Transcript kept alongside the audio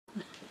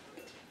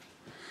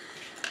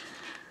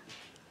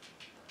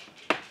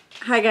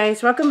Hi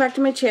guys, welcome back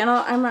to my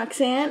channel. I'm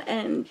Roxanne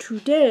and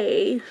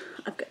today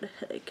I've got a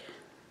headache.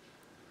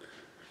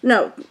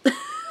 No, I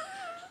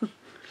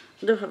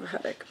don't have a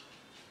headache.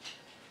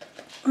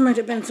 It might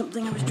have been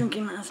something I was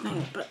drinking last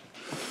night, but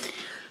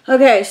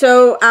okay,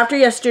 so after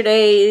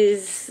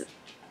yesterday's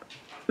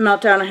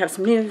meltdown I have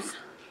some news.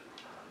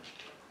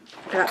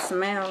 Got some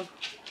mail.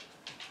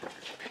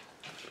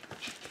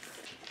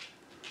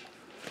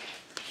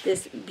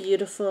 This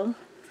beautiful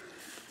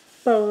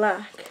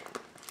black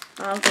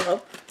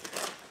envelope.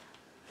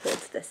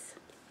 What's this?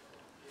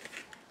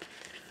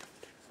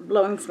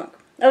 Blowing smoke.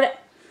 Okay,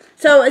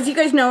 so as you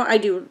guys know, I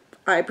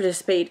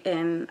participate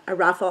in a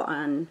raffle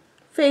on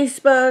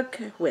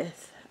Facebook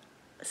with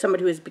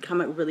somebody who has become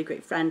a really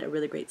great friend, a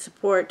really great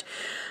support.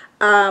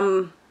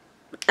 And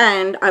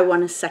I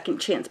won a second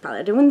chance palette.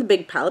 I didn't win the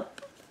big palette,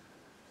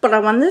 but I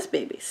won this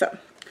baby. So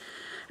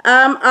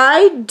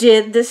I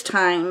did this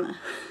time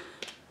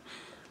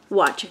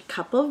watch a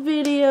couple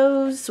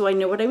videos so I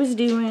knew what I was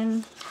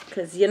doing,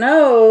 because you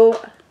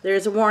know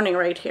there's a warning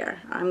right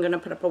here. I'm gonna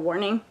put up a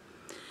warning.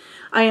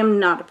 I am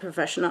not a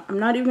professional. I'm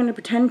not even gonna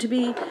pretend to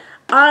be.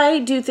 I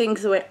do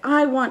things the way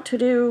I want to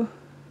do.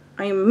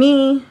 I am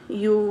me.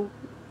 You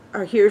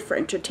are here for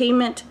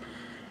entertainment,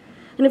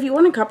 and if you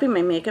want to copy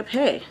my makeup,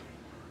 hey,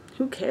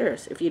 who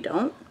cares? If you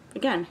don't,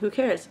 again, who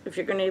cares? If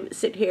you're gonna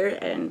sit here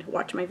and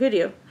watch my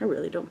video, I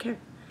really don't care.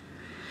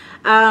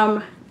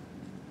 I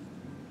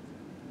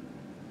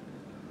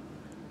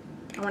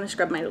want to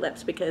scrub my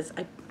lips because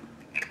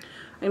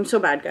I'm so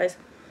bad, guys.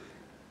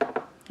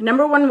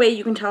 Number one way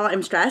you can tell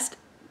I'm stressed: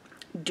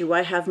 do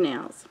I have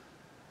nails?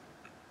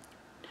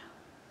 No,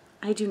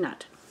 I do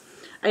not.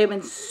 I have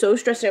been so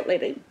stressed out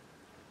lately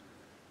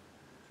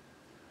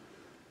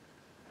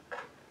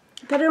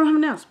that I don't have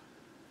nails,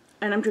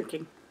 and I'm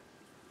drinking.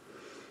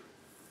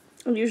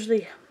 I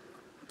usually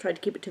try to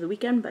keep it to the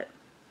weekend, but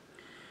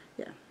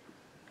yeah.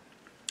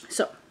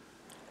 So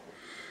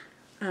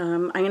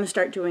I'm going to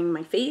start doing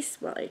my face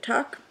while I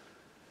talk,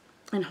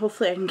 and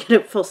hopefully I can get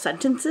out full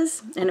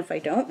sentences, and if I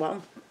don't,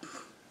 well,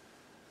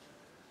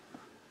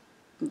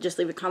 just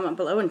leave a comment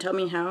below and tell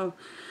me how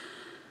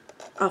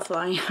awful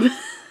I am.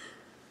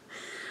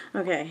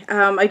 Okay,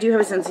 I do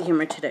have a sense of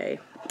humor today,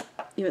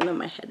 even though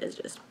my head is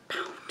just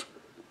pounding.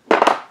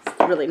 It's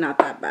really not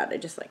that bad, I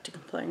just like to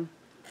complain.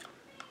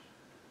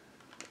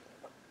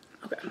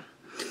 Okay.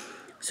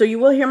 So you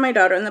will hear my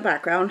daughter in the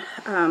background.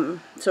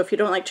 So if you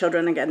don't like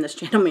children, again, this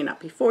channel may not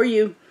be for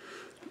you.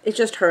 It's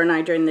just her and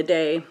I during the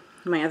day.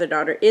 My other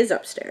daughter is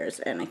upstairs,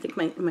 and I think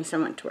my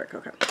son went to work.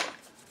 Okay.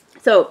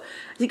 So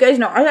as you guys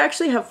know, I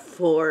actually have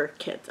 4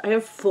 kids. I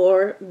have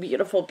 4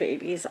 beautiful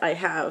babies. I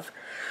have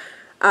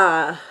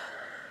a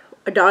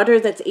daughter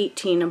that's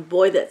 18, a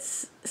boy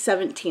that's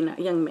 17,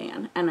 a young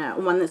man, and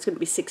one that's going to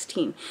be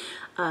 16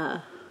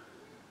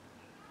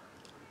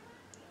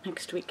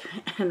 next week,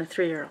 and a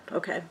 3-year-old.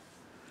 Okay.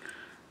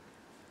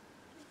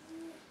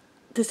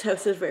 This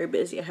house is very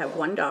busy. I have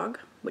 1 dog,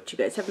 which you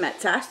guys have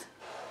met. Sass?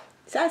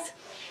 Sass?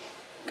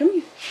 Come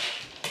here.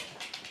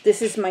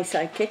 This is my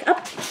sidekick.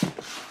 Up.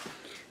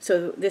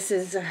 So this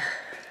is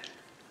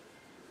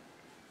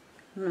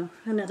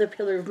another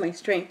pillar of my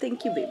strength.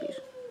 Thank you, babies.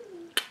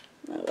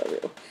 I love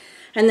you.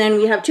 And then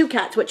we have 2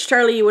 cats, which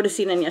Charlie you would have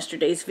seen in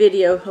yesterday's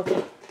video.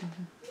 Okay.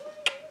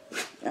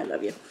 I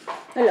love you.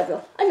 I love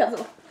you. I love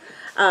you.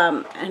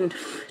 And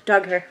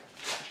dog hair.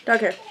 Dog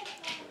hair.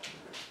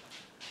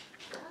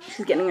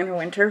 She's getting in her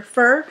winter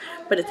fur,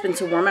 but it's been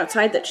so warm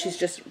outside that she's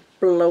just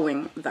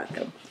blowing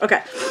vacuum.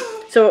 Okay,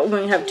 so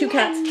we have 2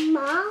 cats.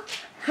 Mom.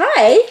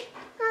 Hi.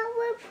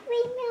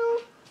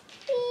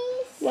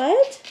 Please.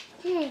 What?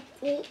 Please.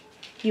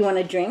 You want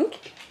a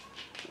drink?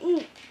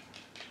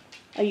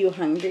 Are you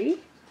hungry?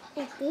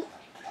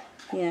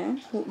 Yeah.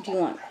 What do you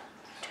want?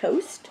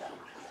 Toast?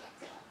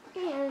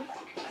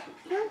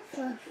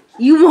 Waffles.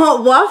 You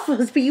want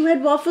waffles, but you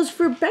had waffles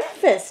for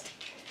breakfast.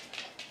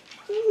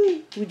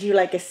 Would you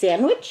like a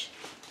sandwich?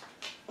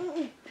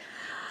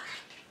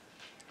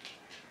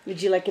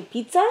 Would you like a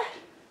pizza?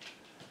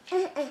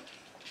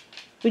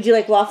 Would you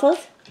like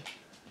waffles?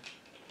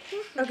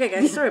 Okay,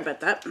 guys, sorry about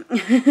that.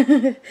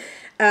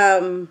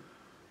 I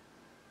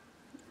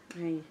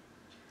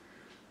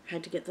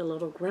had to get the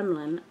little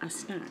gremlin a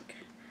snack.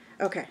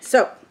 Okay,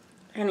 so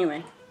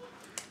anyway,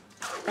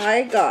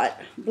 I got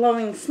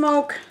blowing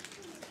smoke,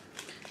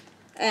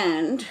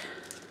 and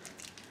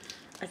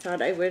I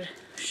thought I would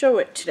show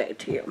it today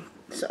to you.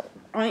 So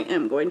I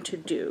am going to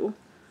do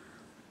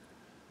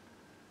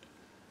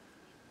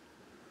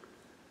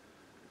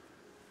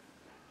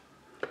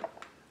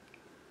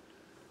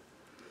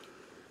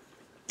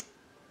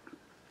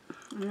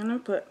I'm gonna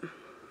put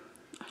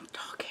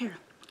dog hair.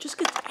 It just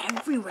gets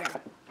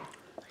everywhere.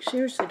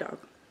 Seriously, dog.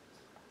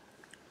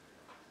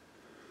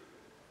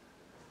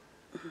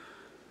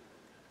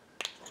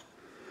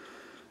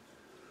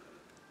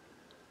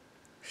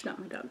 It's not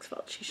my dog's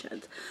fault. She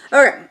sheds.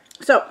 Okay,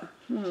 so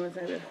what was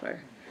I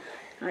before?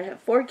 I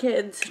have 4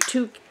 kids,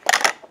 2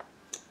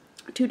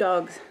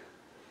 dogs,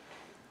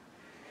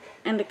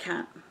 and a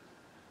cat.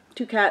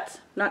 2 cats,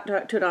 not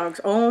 2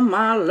 dogs. Oh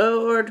my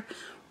Lord.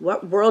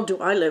 What world do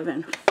I live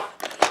in?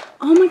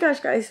 Oh my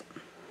gosh, guys.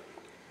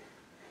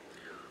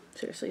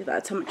 Seriously,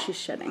 that's how much she's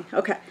shedding.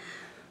 Okay.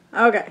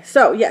 Okay,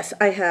 so yes,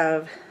 I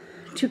have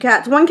 2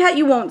 cats. One cat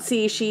you won't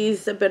see.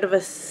 She's a bit of a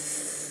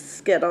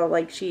skittle,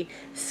 like she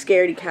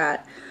scaredy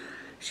cat.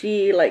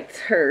 She likes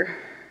her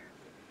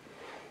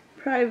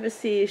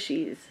privacy.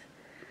 She's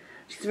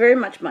very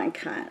much my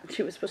cat.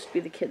 She was supposed to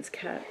be the kid's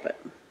cat, but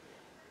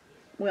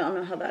we all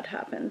know how that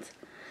happens.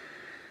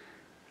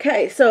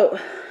 Okay, so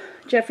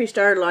Jeffree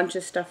Star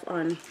launches stuff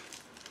on,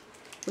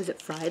 was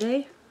it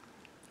Friday?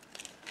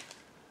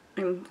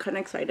 I'm kind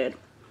of excited.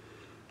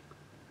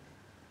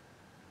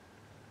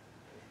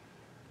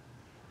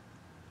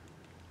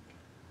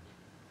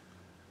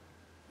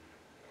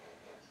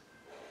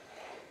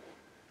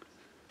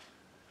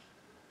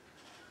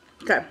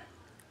 Okay.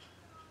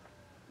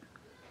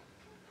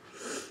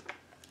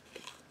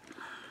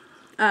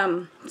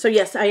 So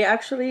yes, I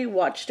actually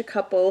watched a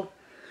couple,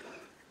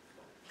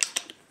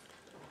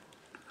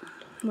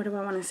 what do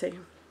I want to say?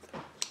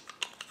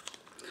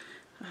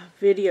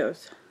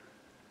 Videos.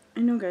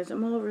 I know, guys,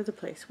 I'm all over the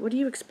place. What do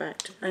you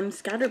expect? I'm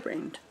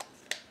scatterbrained.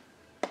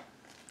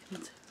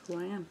 That's who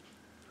I am.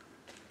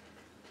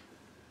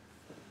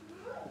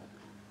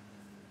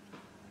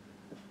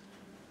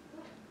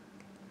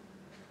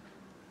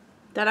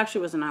 That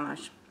actually was an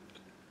eyelash.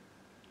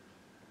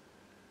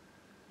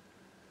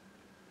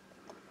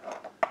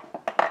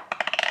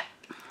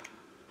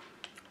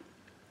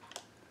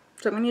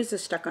 So I'm going to use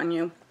this Stuck on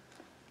You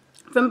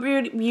from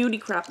Beauty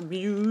Crop.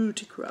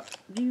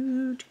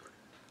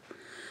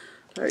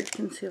 Large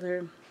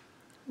concealer.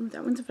 Ooh,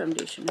 that one's a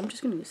foundation. I'm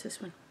just going to use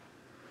this one.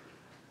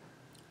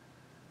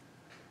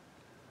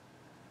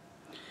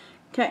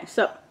 Okay,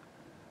 so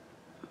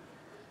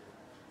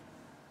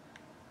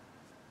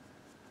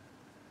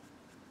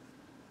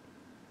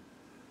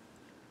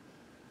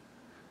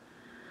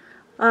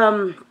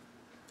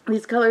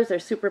these colors are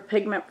super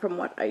pigment from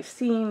what I've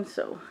seen,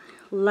 so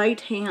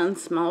light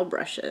hands, small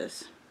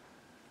brushes.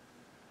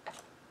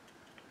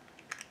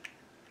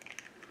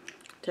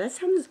 Did that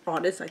sound as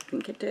odd as I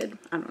think it did?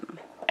 I don't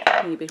know.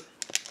 Maybe.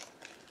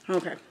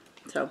 Okay,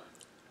 so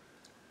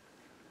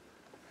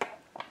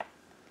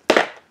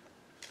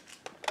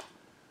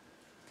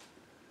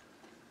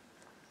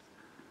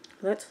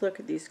let's look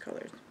at these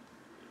colors.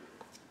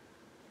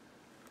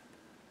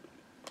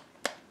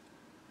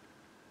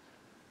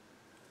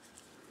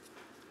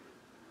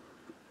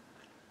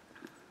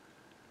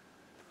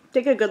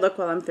 Take a good look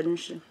while I'm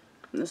finishing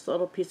this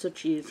little piece of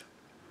cheese.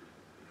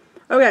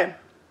 Okay.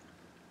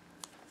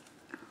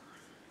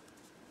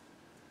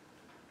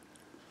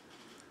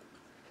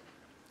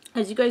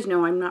 As you guys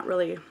know, I'm not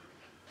really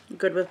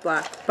good with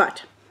black,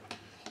 but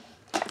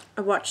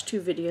I watched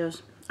 2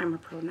 videos. I'm a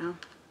pro now.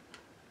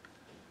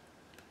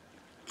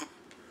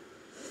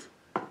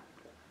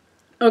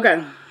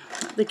 Okay.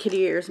 The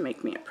kitty ears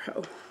make me a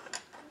pro.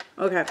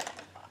 Okay.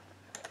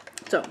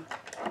 So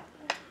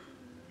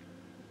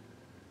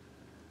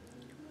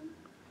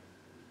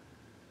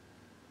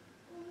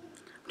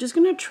just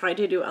going to try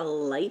to do a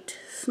light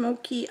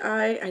smoky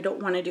eye. I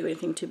don't want to do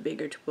anything too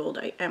big or too bold.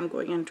 I am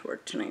going into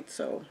work tonight,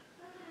 so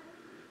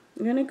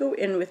I'm going to go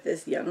in with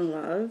this Young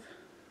Love.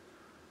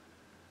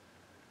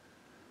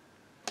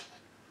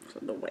 So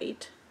the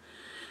white.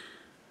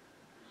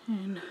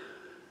 And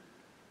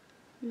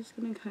I'm just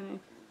going to kind of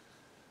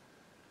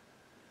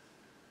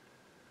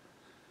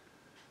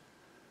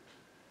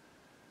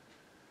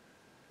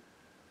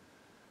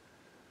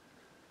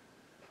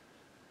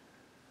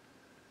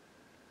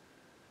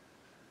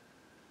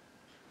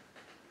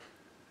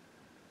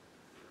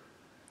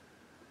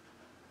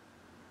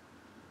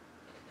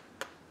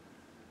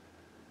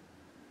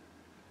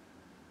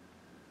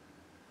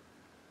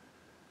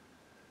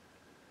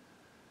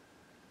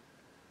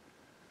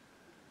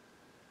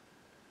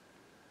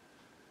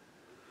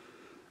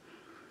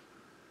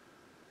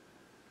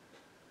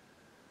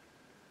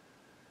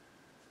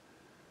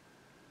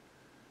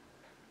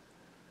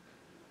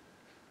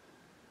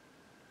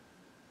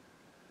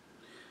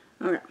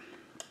okay,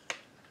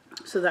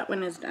 so that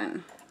one is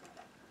done.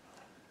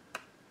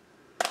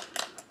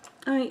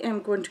 I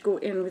am going to go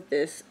in with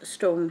this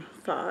Stone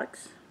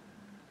Fox,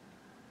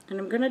 and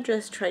I'm going to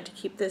just try to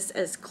keep this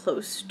as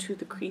close to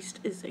the crease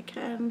as I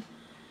can.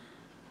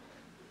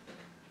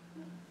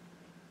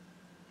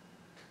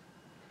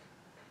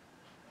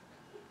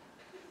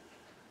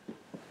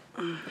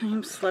 I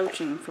am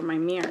slouching for my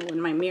mirror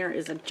when my mirror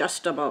is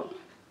adjustable.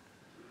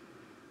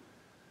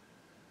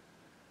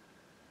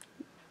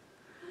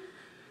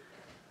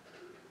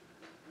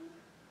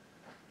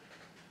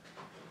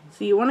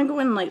 So you want to go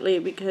in lightly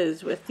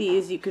because with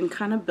these you can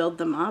kind of build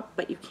them up,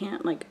 but you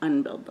can't like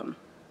unbuild them.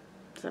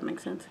 Does that make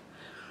sense?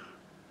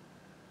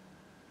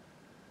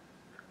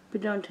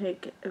 But don't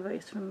take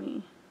advice from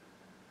me.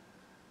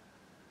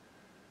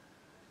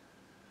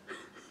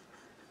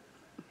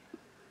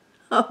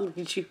 I'll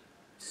lead you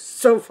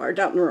so far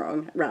down the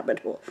wrong rabbit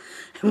hole.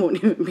 It won't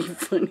even be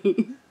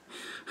funny.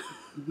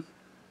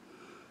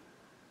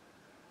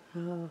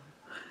 Oh,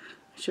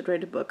 I should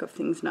write a book of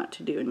things not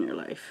to do in your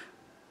life.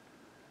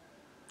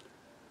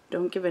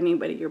 Don't give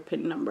anybody your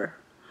PIN number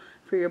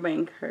for your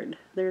bank card.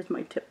 There's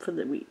my tip for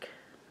the week.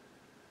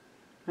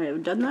 I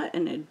have done that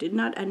and it did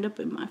not end up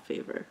in my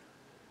favor.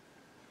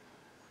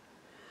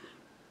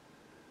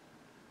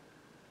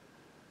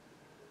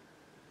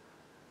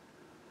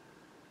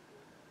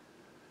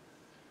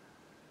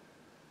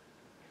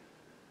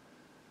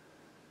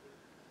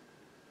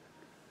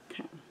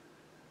 Okay.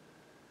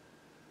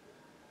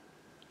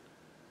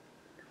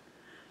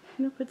 I'm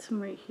going to put some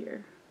right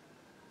here.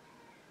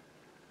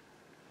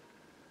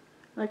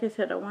 Like I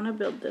said, I want to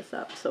build this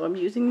up. So I'm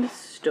using the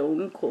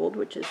Stone Cold,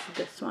 which is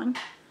this one.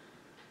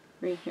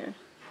 Right here.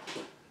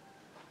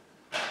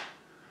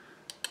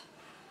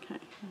 Okay.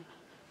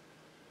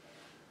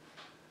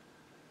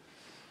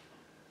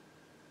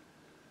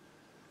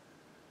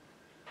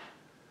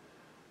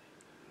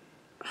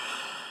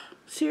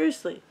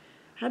 Seriously,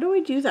 how do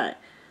I do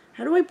that?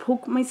 How do I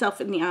poke myself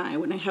in the eye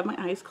when I have my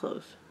eyes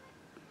closed?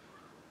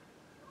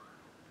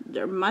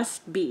 There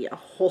must be a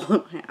hole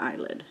in my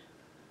eyelid.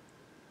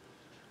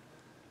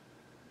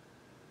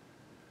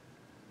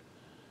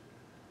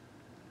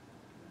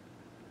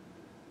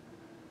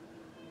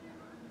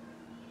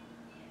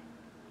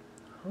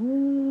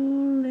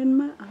 Hole in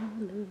my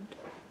eyelid.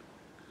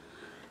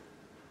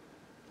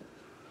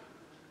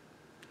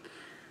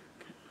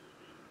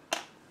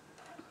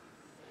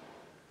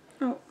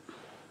 Oh.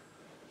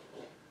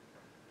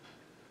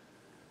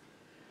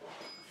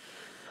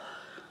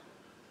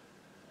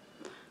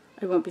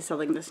 I won't be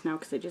selling this now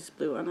because I just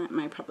blew on it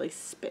and I probably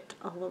spit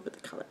all over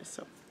the color,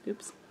 so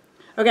oops.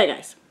 Okay,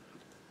 guys.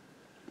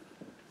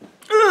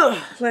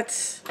 Ugh,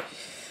 let's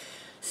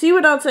see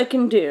what else I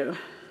can do.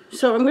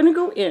 So I'm going to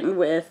go in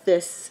with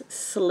this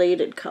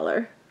slated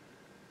color.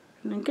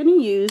 And I'm going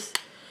to use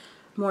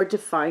more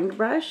defined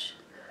brush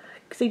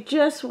because I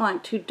just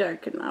want to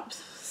darken up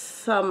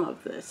some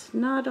of this.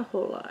 Not a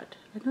whole lot.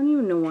 I don't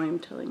even know why I'm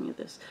telling you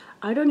this.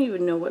 I don't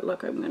even know what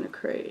look I'm going to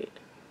create.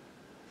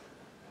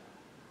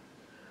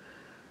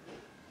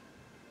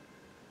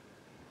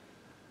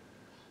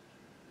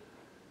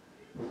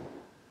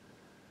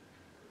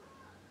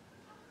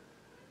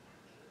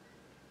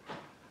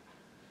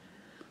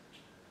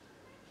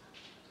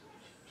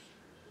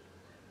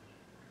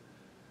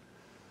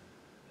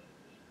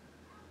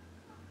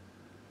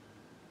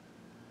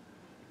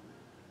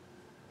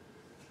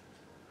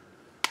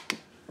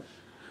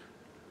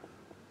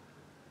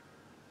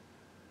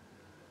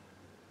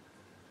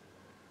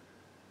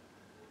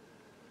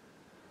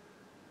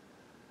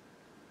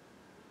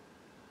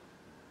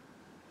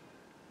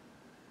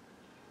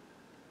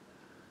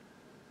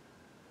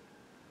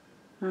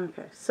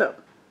 Okay, so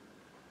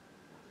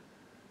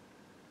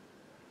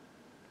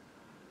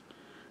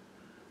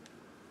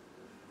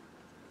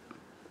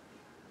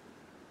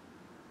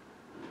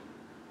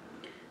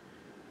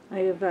I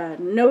have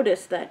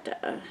noticed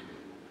that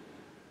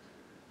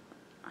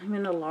I'm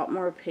in a lot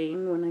more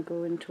pain when I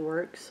go into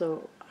work,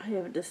 so I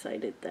have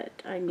decided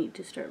that I need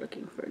to start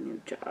looking for a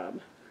new job.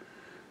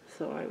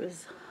 So I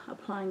was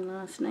applying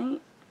last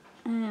night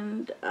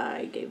and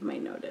I gave my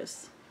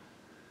notice.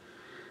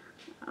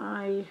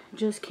 I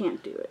just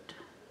can't do it.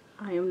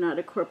 I am not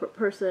a corporate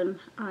person.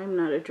 I'm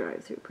not a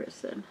drive-through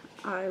person.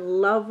 I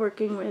love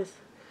working with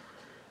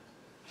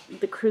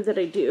the crew that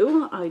I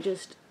do.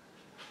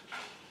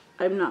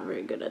 I'm not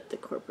very good at the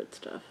corporate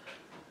stuff.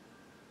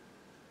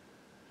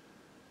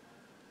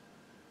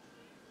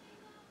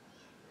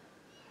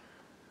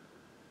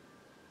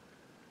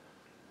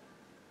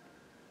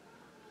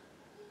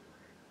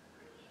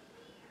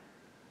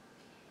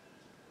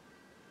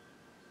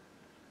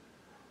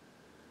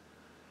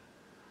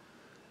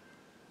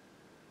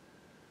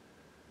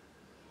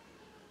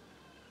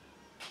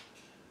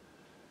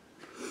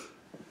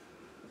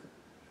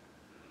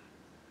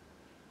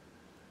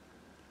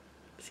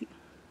 See.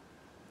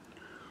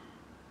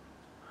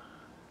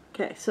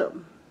 Okay,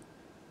 so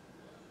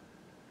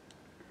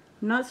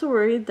I'm not so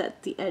worried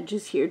that the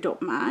edges here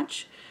don't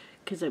match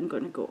because I'm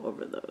going to go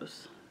over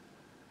those.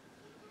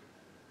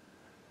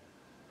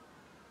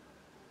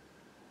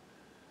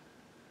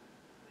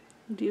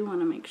 I do want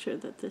to make sure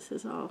that this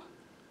is all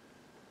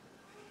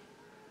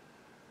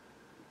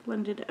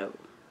blended out.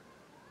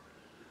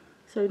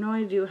 So I know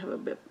I do have a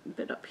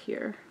bit up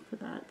here for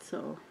that,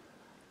 so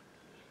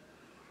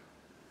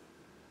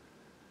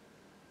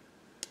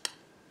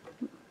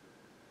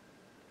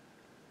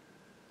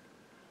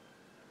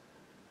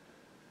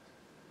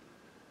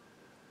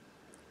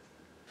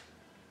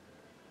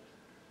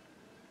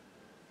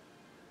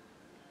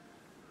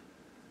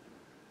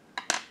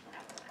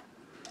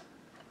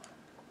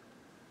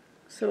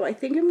I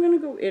think I'm going to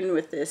go in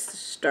with this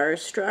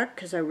Starstruck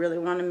because I really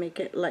want to make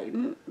it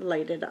lighten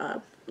it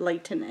up.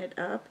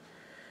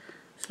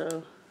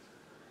 So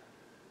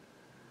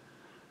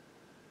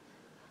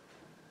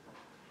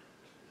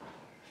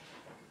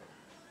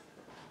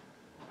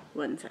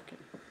one second.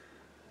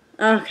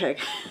 Okay.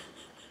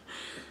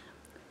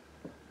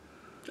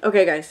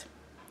 Okay, guys.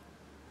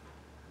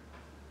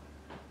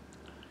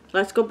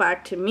 Let's go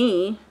back to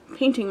me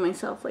painting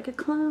myself like a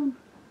clown.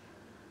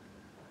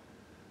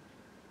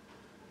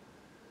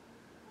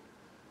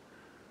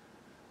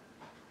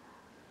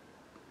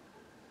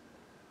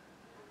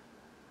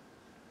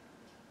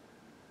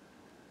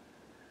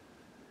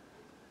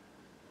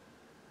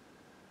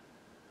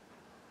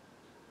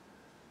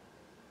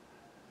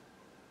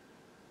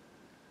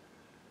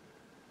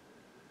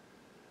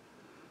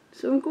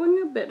 So I'm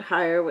going a bit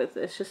higher with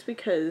this just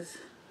because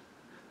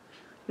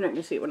you're not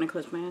going to see it when I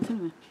close my eyes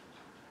anyway.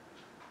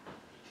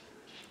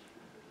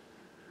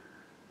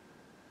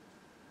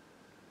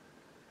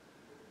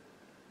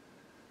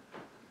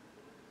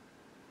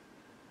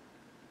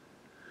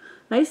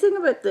 Nice thing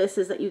about this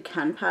is that you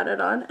can pat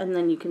it on and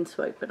then you can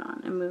swipe it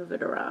on and move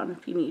it around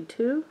if you need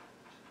to.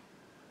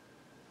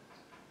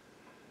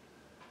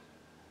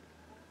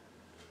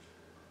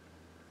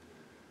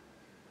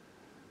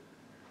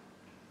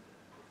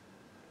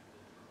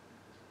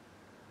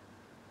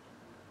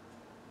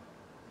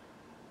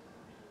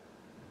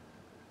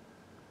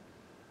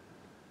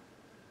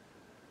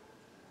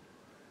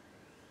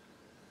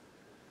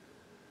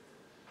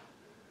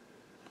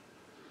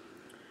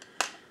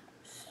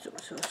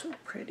 So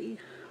pretty.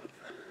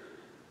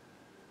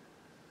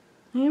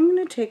 I am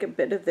going to take a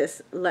bit of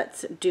this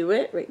Let's Do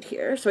It right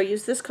here. So I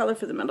use this color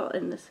for the middle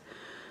and this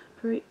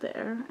right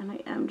there. And I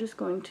am just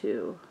going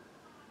to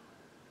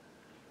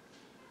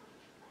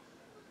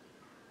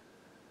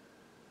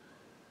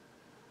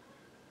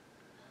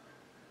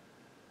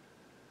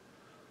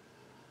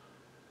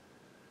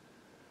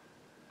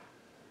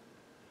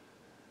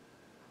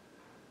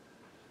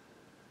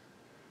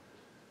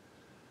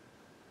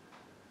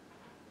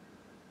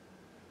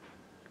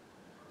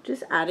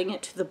just adding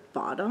it to the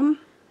bottom.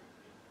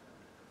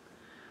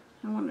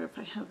 I wonder if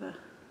I have a...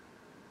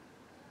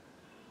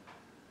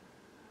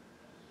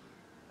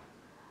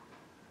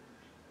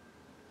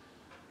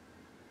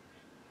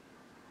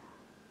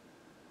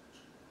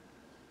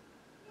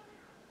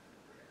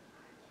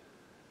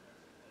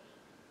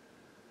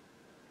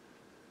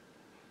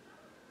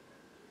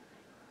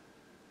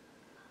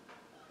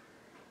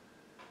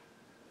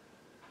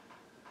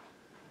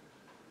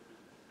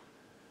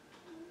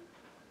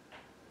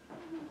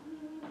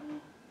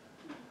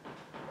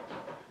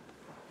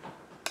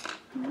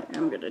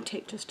 I'm going to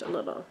take just a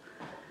little.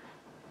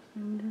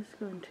 I'm just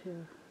going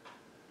to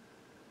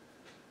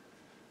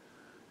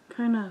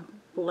kind of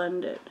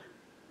blend it.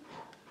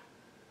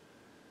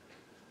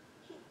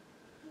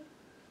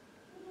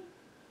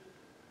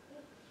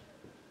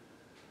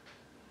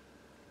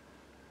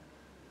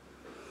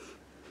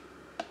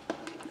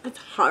 It's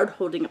hard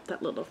holding up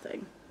that little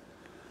thing.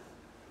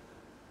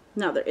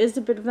 Now there is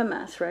a bit of a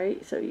mess,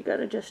 right? So you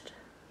gotta just,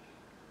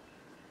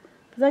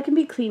 but that can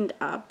be cleaned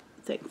up,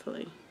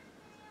 thankfully.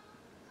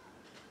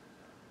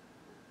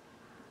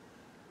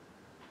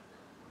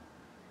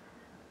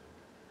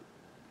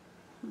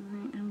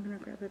 Alright, I'm gonna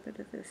grab a bit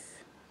of this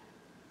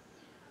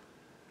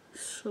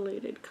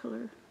slated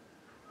color.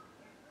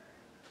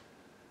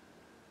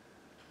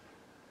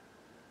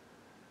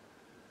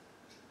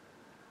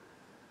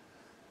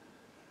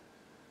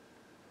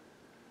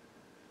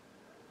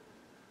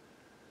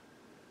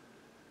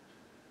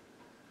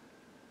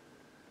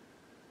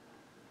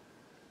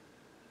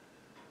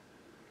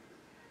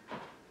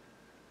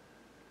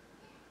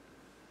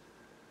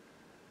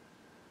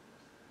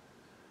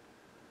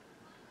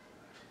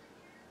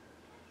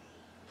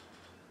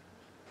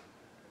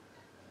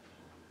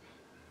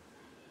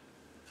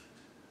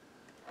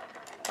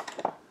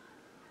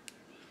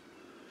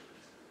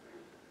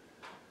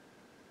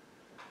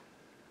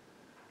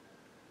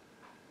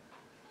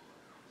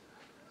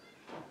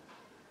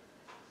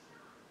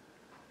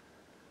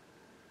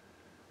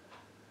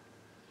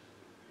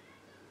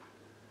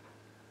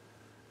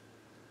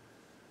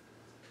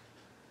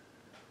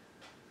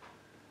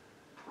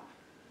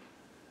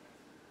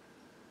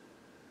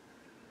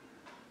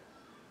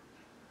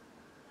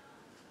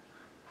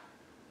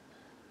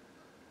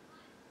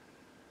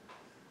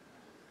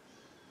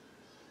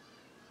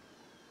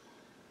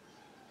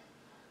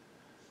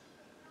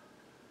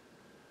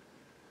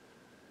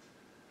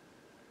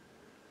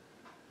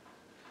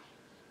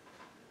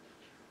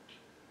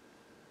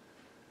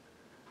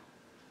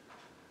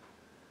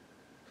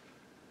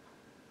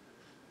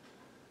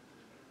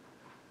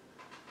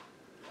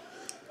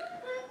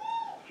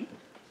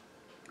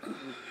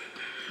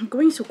 I'm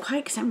going so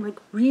quiet because I'm like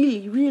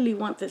really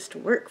want this to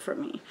work for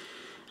me.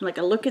 And like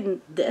I look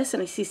in this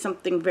and I see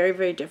something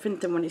very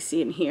different than what I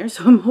see in here.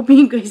 So I'm hoping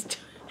you guys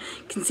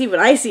can see what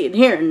I see in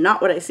here and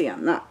not what I see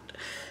on that.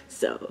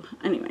 So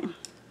anyway,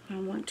 I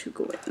want to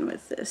go in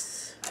with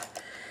this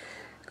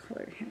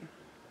color here.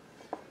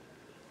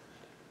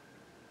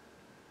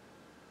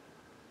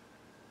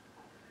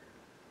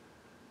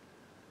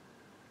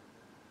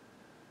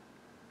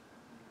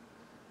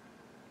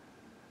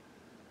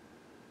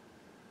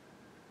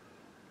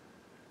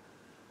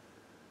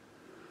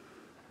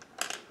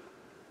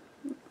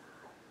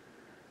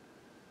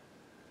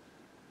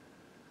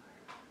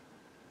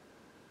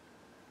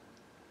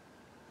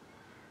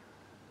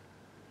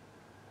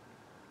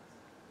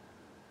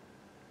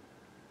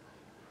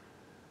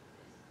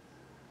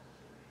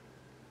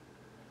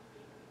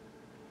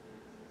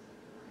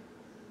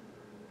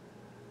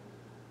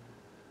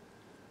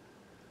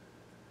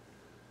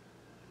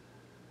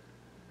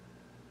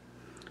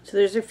 So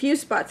there's a few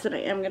spots that I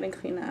am going to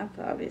clean up,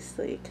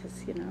 obviously,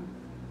 because, you know,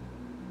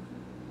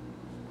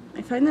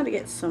 I find that I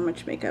get so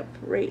much makeup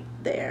right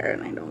there,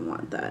 and I don't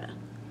want that.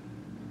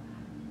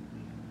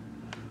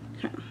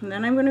 Okay. And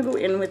then I'm going to go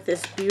in with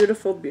this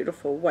beautiful,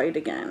 beautiful white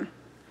again.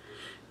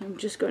 I'm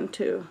just going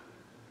to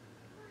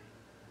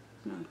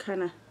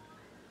kind of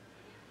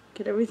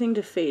get everything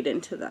to fade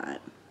into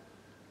that.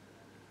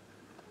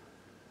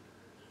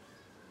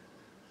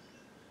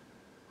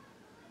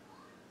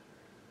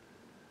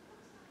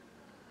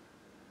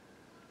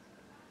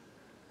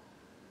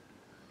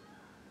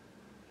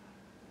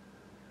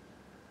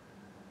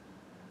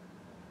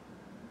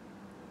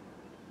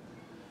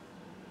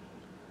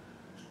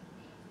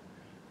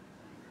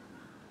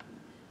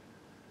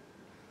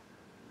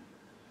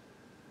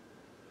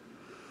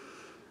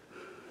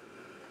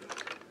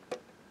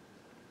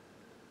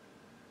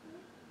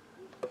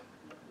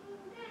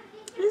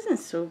 It isn't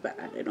so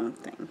bad, I don't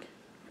think.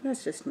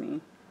 That's just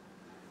me.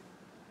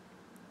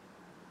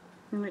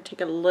 I'm going to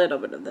take a little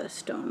bit of the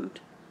stoned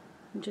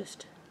and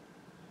just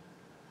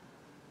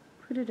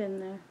put it in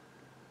there.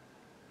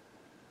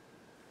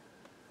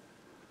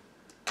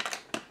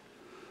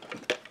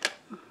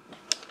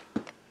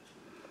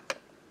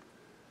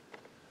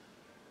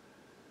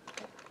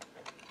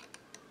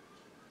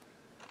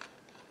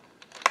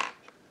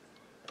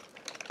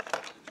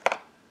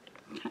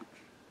 Okay.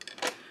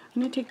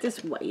 I'm going to take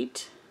this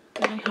white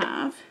that I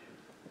have.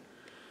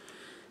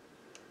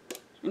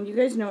 And you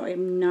guys know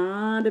I'm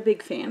not a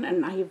big fan,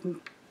 and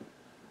I'm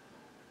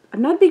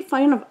not a big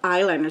fan of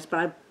eyeliners, but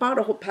I bought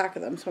a whole pack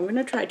of them, so I'm going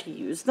to try to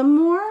use them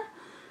more.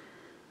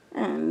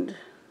 And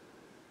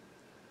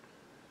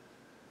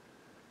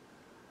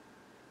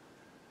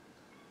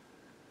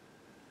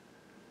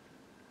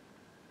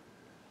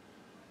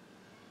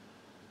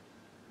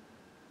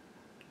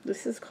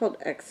this is called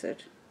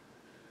Exit.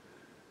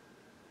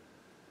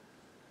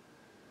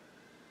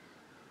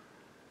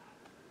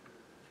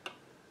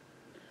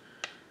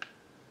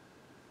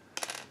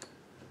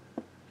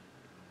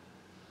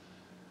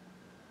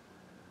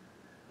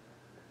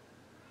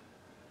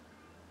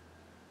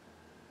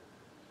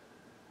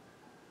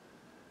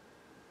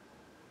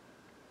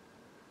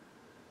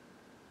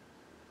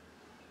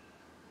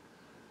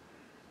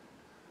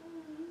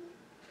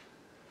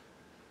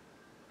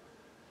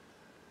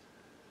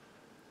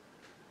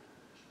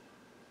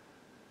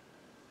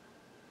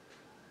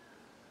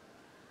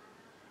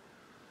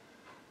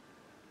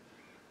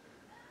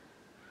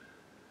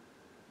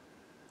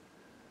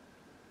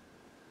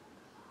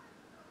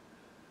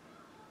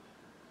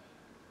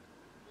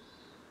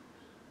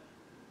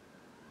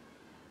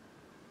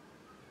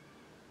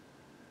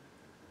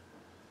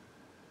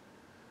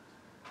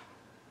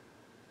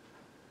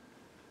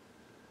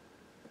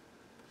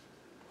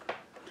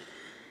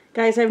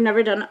 Guys, I've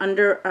never done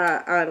under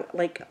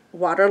like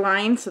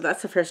waterline, so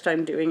that's the first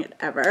time doing it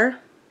ever.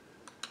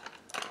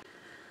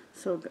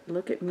 So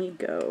look at me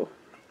go.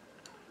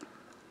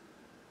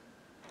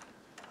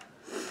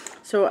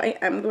 So I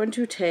am going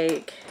to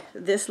take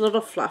this little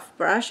fluff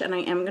brush, and I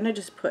am going to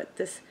just put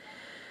this,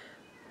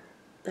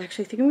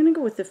 actually I think I'm going to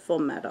go with the full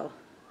metal.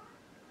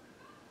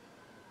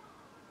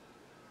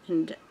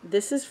 And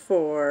this is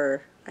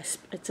for,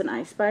 it's an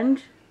eye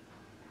sponge.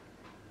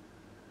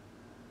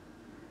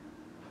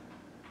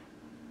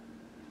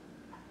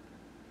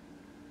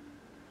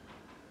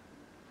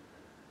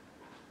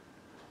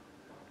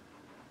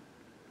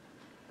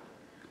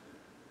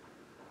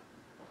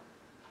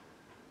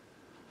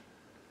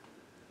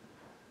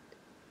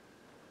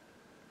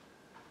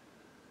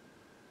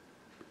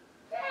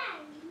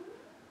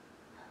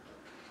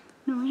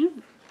 No, I have,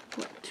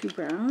 what, 2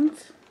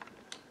 browns?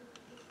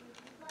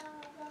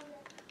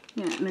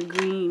 Yeah, and a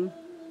green.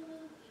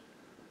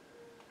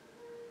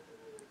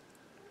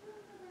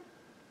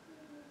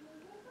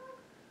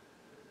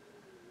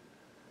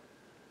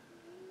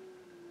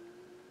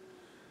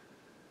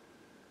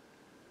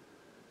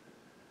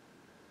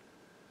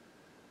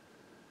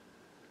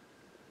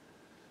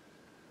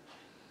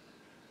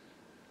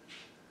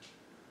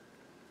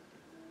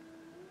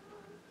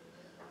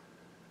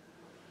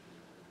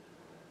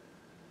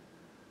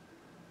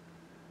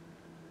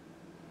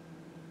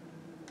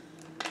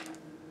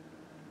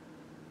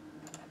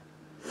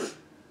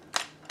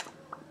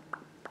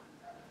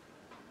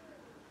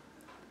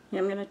 Yeah,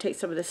 I'm going to take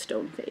some of this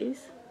stone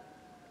face.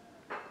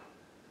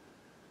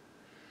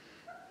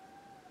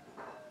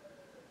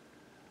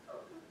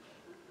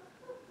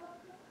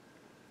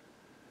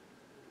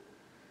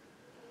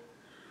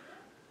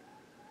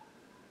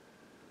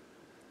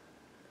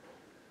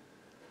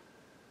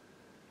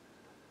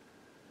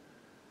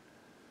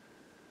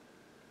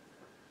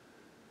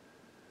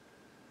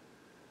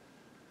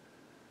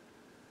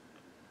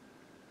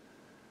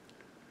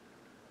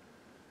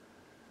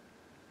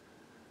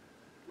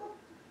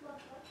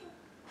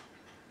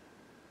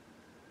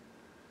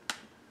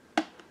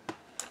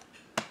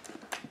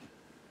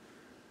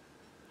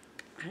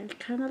 I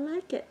kind of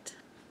like it.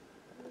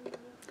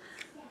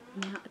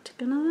 Not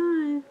gonna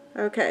lie.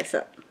 Okay,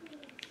 so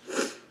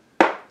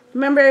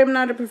remember, I'm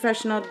not a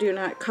professional. Do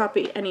not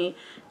copy any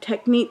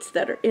techniques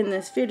that are in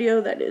this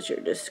video. That is your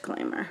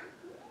disclaimer.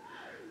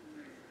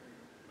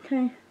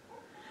 Okay.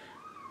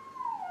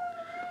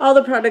 All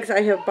the products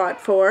I have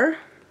bought for,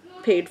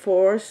 paid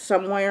for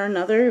some way or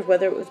another,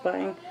 whether it was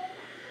buying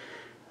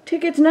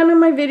tickets. None of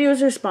my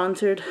videos are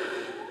sponsored.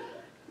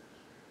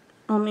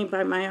 Only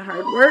by my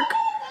hard work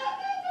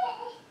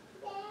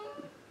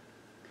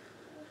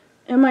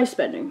and my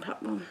spending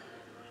power.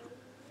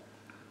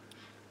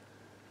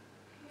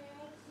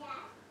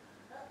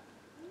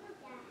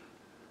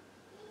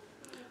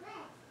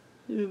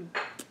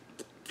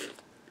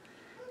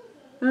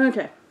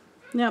 Okay.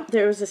 Now,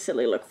 there was a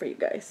silly look for you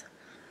guys.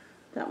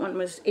 That one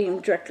was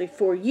aimed directly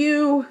for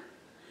you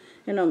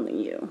and only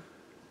you.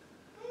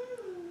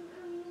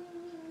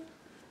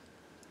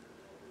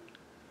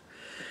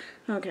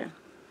 Okay.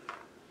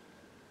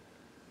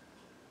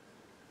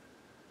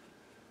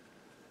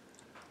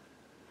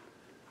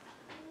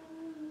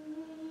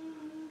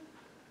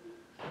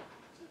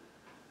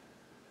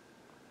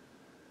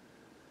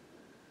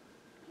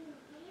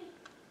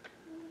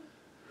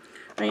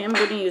 I am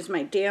going to use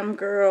my Damn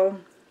Girl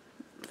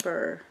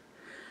for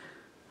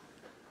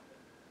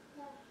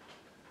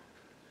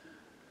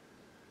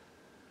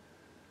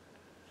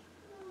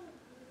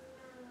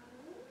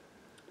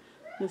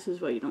this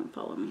is why you don't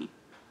follow me.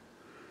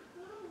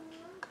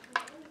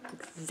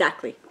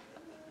 Exactly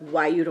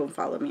why you don't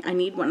follow me. I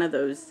need one of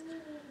those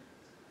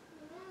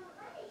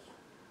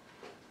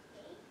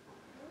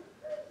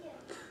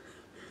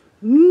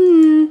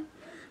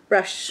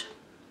brush.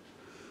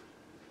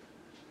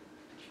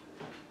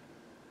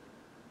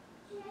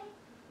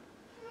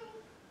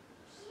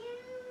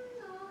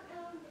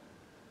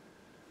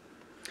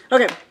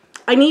 Okay,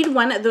 I need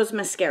one of those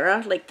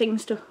mascara, like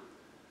things to,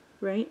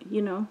 right,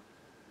 you know,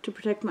 to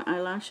protect my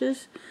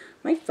eyelashes.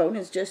 My phone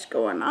is just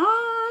going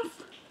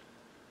off.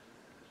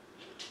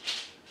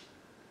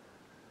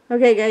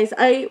 Okay, guys,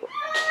 I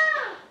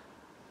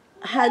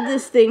had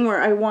this thing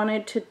where I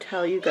wanted to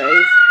tell you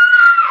guys,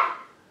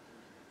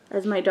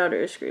 as my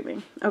daughter is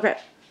screaming. Okay,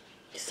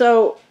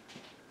 so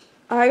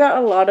I got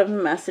a lot of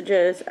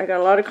messages. I got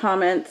a lot of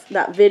comments.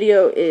 That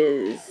video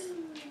is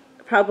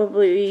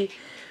probably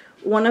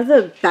one of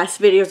the best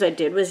videos I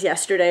did was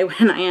yesterday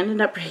when I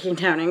ended up breaking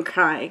down and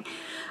crying.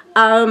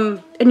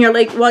 And you're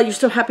like, well, you're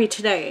so happy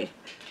today.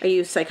 Are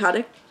you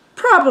psychotic?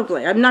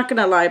 Probably. I'm not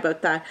going to lie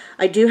about that.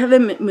 I do have a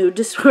mood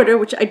disorder,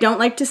 which I don't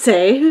like to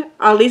say.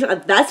 At least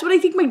that's what I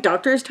think my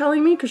doctor is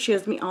telling me, because she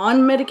has me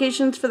on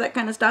medications for that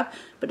kind of stuff.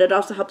 But it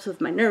also helps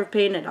with my nerve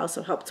pain. It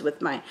also helps with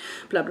my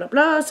blah, blah,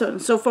 blah, so on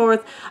and so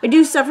forth. I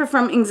do suffer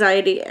from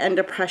anxiety and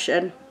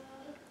depression.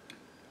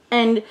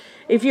 And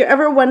if you're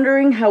ever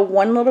wondering how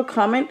one little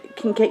comment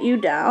can get you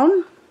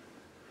down,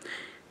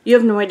 you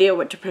have no idea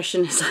what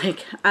depression is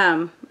like.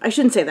 I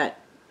shouldn't say that.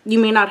 You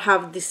may not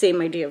have the same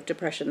idea of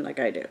depression like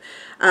I do.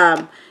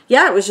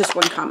 Yeah, it was just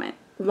one comment.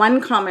 One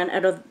comment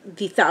out of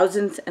the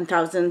thousands and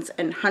thousands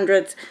and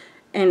hundreds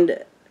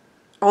and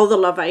all the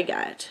love I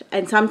get.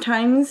 And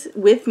sometimes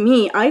with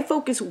me, I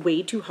focus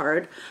way too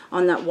hard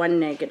on that one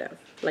negative.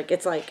 Like,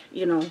 it's like,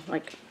 you know,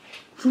 like...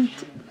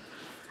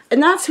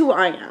 And that's who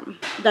I am.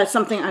 That's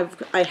something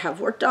I have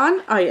worked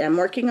on, I am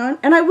working on,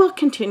 and I will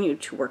continue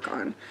to work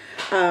on.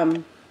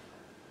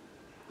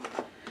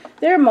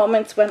 There are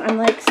moments when I'm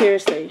like,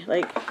 seriously,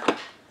 like,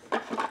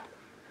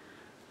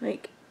 I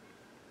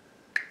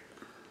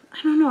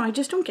don't know, I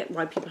just don't get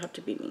why people have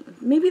to be mean.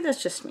 Maybe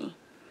that's just me.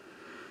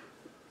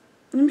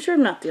 I'm sure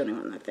I'm not the only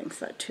one that thinks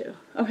that too.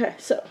 Okay,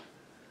 so.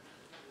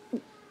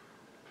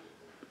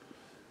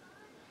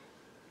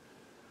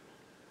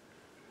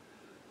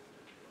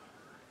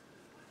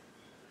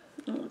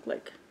 I look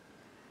like.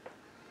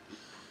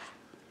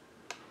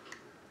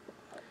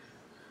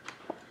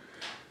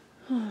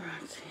 All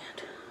right,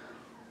 Sand.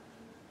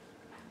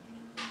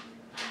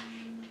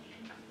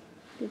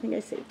 Do you think I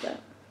saved that?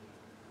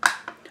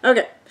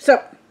 Okay,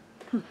 so.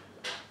 I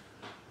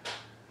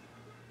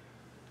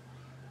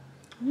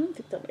don't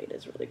think the light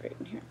is really great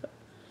in here, but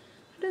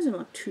it doesn't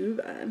look too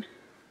bad.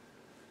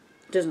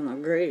 It doesn't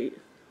look great.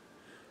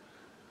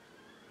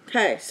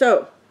 Okay,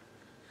 so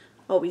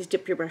always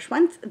dip your brush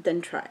once,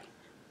 then try.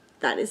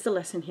 That is the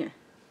lesson here.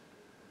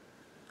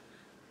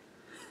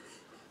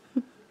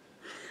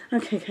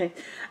 Okay, okay.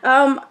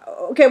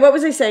 Okay, what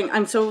was I saying?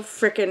 I'm so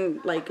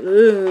freaking like,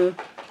 ugh.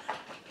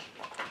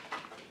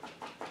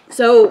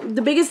 So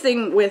the biggest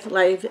thing with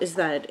life is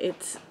that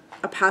it's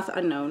a path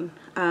unknown.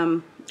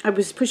 I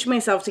was pushing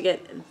myself to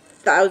get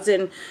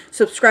 1,000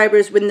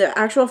 subscribers when the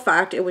actual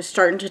fact it was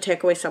starting to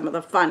take away some of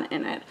the fun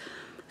in it.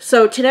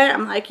 So today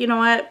I'm like, you know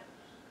what?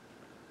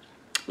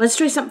 Let's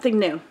try something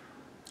new.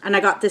 And I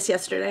got this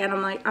yesterday and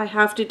I'm like, I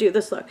have to do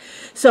this look.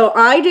 So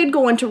I did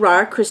go into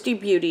Lorac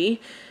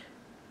Beauty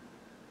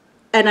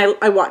and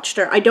I watched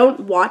her. I don't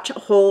watch a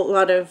whole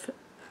lot of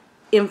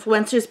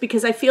influencers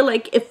because I feel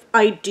like if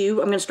I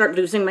do, I'm going to start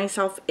losing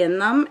myself in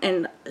them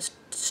and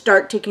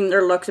start taking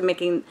their looks and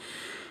making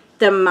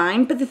them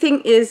mine. But the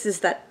thing is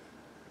that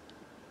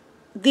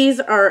these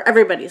are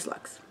everybody's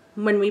looks.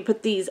 When we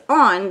put these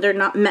on, they're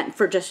not meant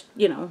for just,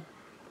 you know,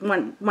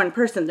 one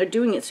person. They're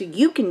doing it so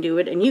you can do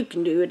it and you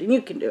can do it and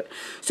you can do it.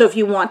 So if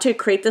you want to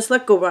create this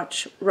look, go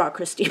watch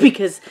ROXYSBOXYS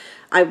because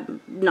I'm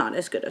not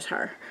as good as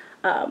her.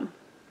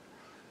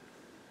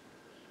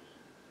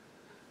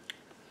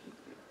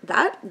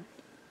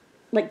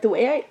 like the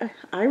way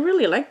I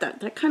really like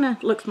that. That kind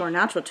of looks more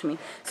natural to me.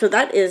 So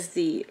that is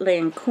the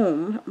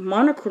Lancome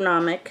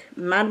Monochromatic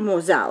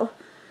Mademoiselle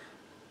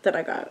that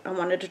I got. I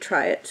wanted to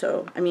try it.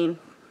 So, I mean,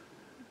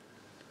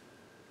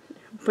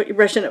 put your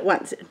brush in at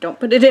once. Don't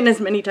put it in as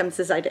many times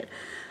as I did.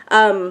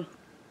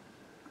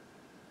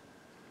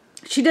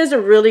 She does a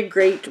really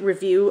great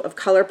review of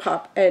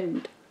ColourPop,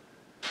 and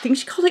I think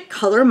she called it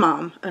Color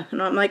Mom.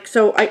 And I'm like,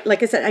 so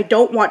like I said, I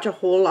don't watch a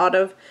whole lot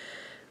of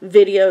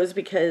videos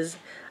because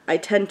I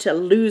tend to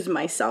lose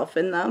myself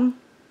in them.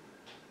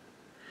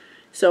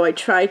 So I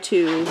try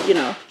to, you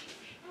know,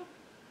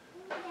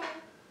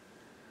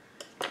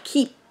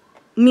 keep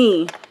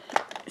me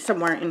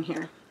somewhere in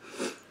here.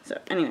 So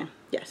anyway,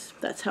 yes,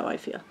 that's how I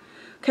feel.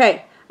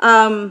 Okay,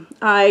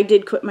 I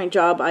did quit my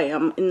job. I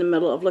am in the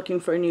middle of looking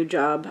for a new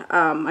job.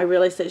 I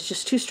realized that it's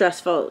just too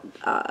stressful.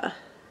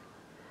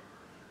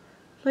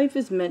 Life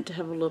is meant to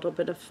have a little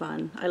bit of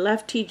fun. I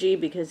left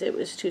TG because it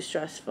was too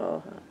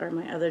stressful, or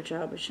my other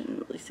job, I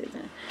shouldn't really say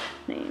the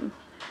name.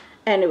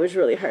 And it was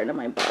really hard on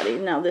my body.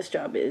 Now this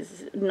job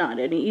is not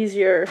any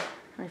easier,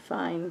 I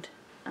find.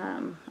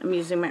 I'm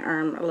using my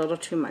arm a little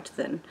too much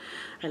than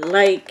I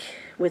like.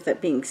 With it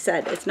being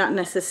said, it's not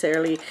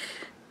necessarily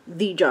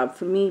the job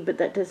for me, but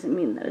that doesn't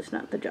mean that it's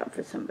not the job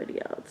for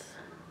somebody else.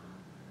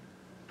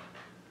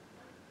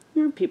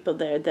 There are people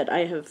there that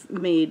I have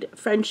made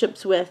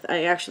friendships with.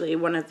 I actually,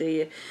 one of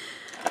the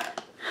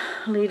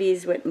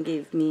ladies went and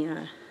gave me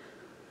a,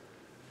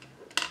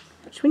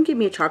 she went and gave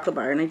me a chocolate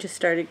bar, and I just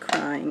started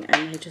crying,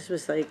 and I just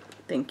was like,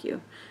 thank you.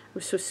 It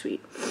was so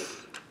sweet.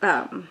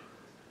 So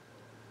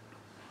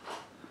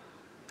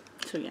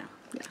yeah,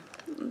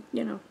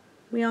 you know,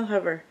 we all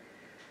have our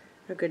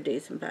good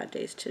days and bad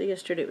days.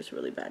 Yesterday was a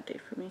really bad day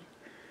for me.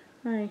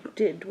 I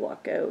did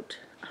walk out.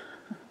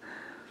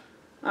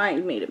 I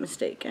made a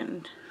mistake,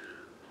 and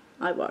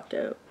I walked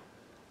out.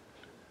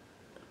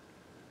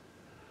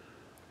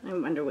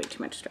 I'm under way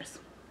too much stress.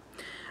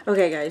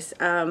 Okay, guys,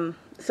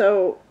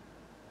 so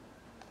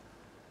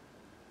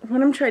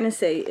what I'm trying to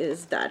say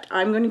is that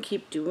I'm going to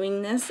keep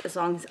doing this as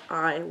long as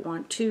I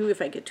want to.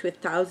 If I get to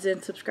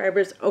 1,000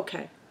 subscribers,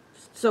 okay,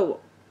 so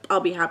I'll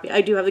be happy.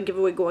 I do have a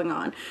giveaway going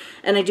on,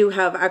 and I do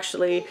have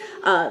actually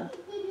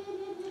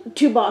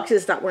 2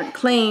 boxes that weren't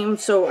claimed,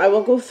 so I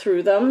will go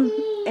through them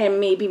and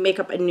maybe make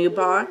up a new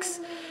box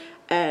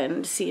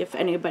and see if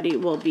anybody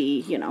will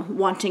be, you know,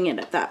 wanting it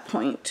at that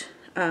point.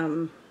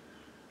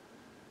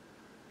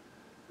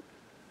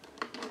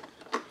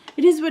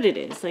 It is what it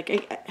is. Like,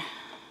 I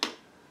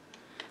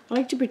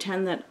like to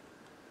pretend that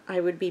I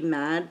would be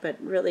mad, but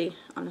really,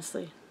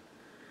 honestly,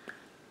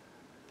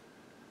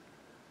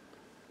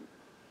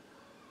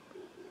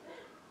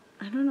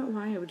 I don't know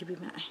why I would be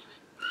mad.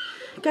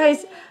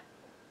 Guys,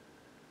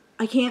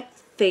 I can't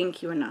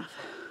thank you enough.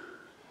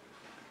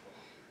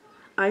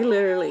 I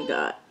literally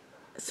got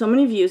so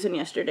many views in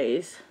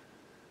yesterday's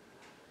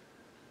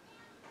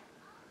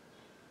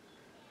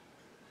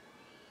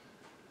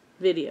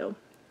video.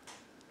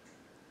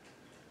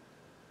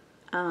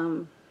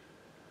 On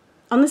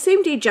the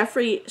same day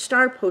Jeffree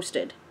Star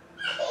posted.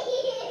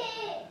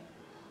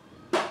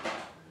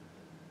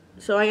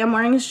 So I am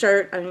wearing a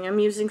shirt. I am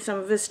using some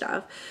of his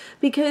stuff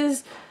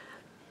because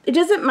it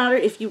doesn't matter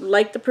if you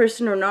like the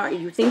person or not, or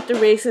you think they're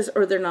racist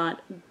or they're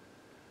not.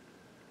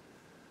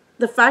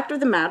 The fact of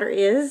the matter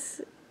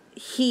is,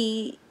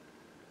 he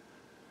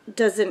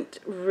doesn't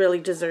really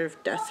deserve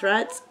death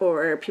threats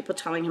or people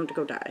telling him to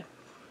go die.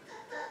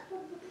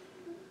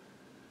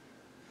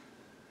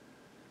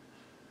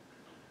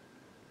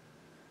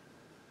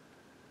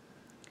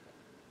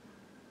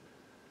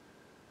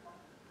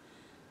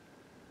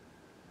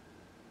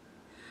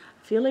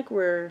 I feel like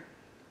we're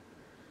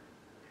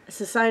a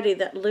society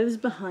that lives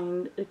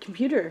behind a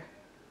computer.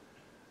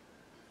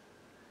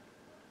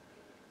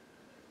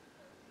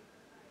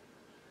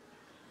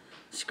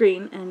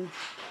 Screen, and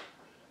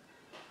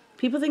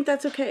people think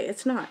that's okay.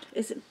 It's not.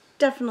 It's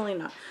definitely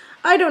not.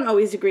 I don't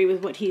always agree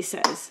with what he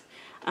says.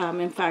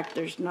 In fact,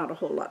 there's not a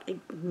whole lot I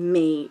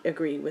may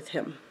agree with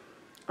him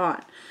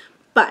on.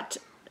 But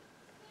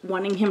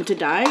wanting him to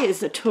die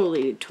is a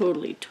totally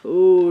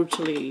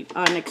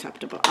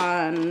unacceptable.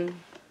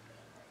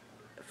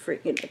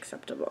 Freaking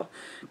acceptable.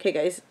 Okay,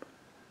 guys.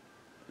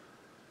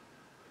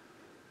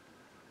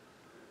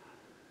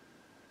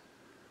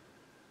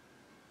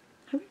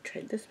 Have you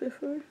tried this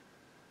before?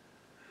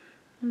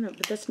 No,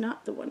 but that's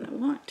not the one I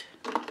want.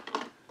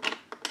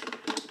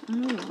 I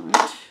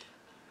want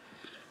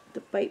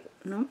the bite.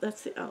 No,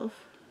 that's the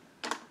elf.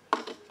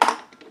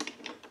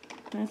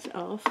 That's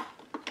elf.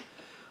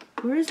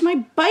 Where is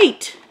my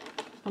bite?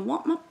 I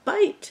want my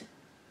bite.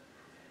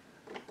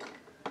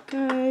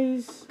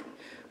 Guys,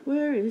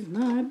 where is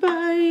my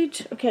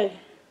bite? Okay.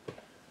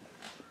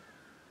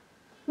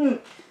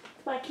 It's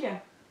back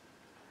here.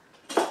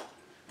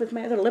 With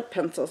my other lip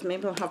pencils.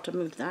 Maybe I'll have to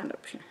move that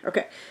up here.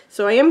 Okay,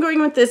 so I am going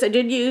with this. I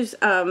did use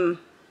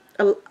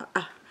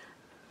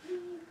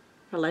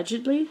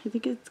allegedly, I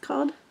think it's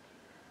called.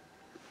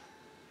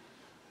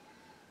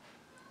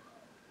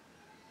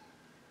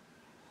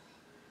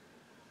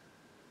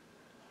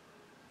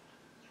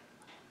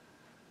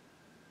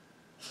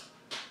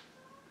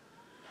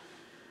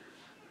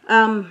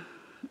 I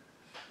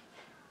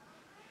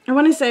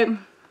want to say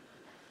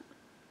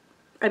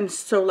I'm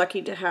so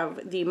lucky to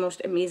have the most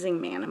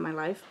amazing man in my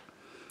life,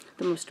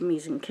 the most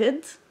amazing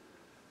kids,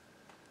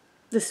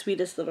 the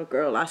sweetest little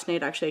girl. Last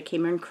night, actually, I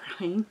came in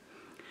crying.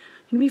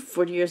 I'm going to be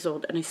 40 years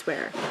old, and I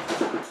swear.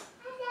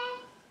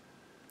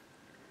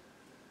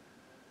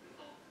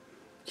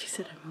 She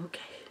said, I'm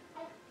okay.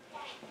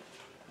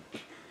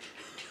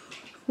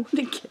 What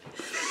a kid.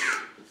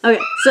 Okay,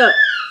 so.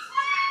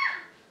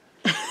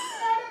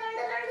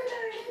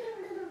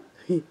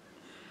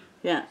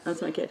 Yeah,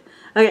 that's my kid.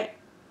 Okay.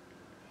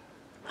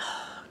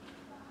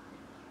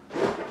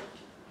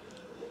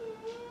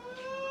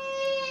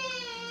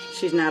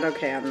 She's not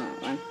okay on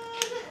that one.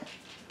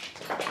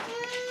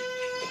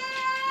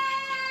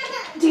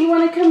 Do you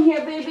want to come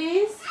here,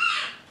 babies?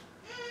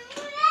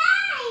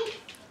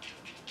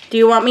 Do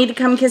you want me to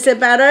come kiss it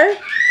better?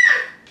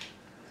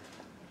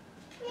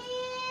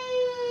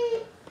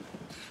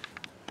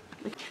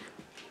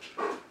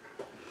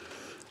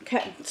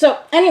 Okay, so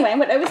anyway,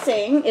 what I was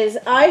saying is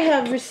I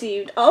have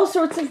received all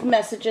sorts of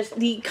messages,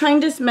 the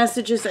kindest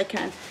messages I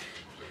can.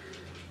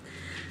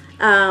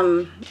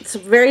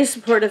 Some very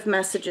supportive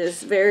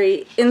messages,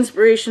 very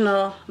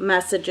inspirational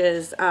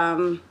messages.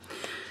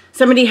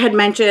 Somebody had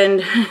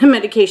mentioned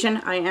medication.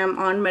 I am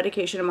on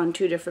medication. I'm on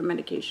 2 different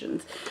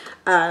medications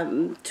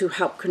to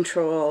help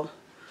control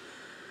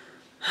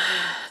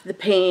the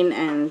pain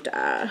and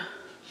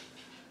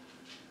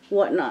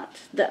whatnot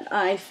that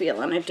I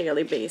feel on a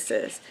daily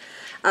basis.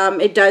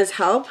 It does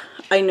help.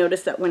 I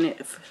notice that when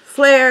it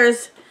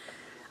flares,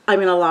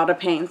 I'm in a lot of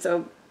pain.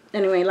 So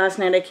anyway, last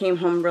night I came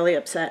home really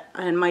upset,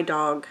 and my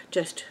dog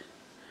just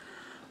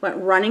went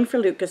running for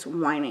Lucas,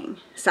 whining.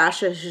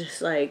 Sasha's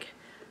just like,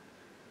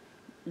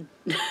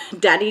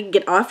 Daddy,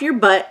 get off your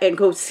butt and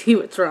go see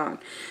what's wrong.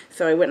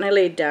 So I went and I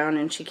laid down,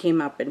 and she came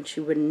up, and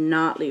she would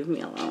not leave me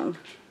alone.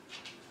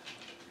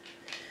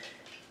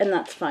 And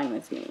that's fine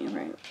with me,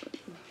 right?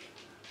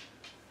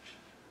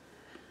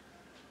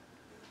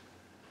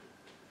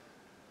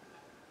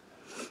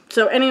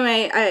 So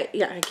anyway,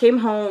 I came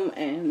home,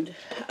 and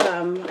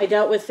I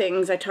dealt with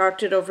things. I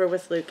talked it over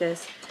with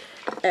Lucas,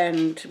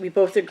 and we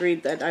both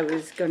agreed that I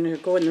was going to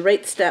go in the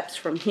right steps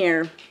from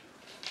here.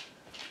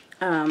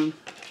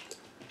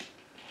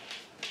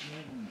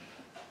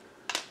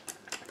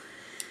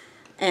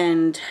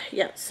 And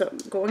yeah, so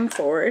going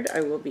forward,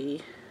 I will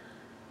be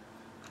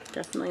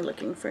definitely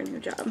looking for a new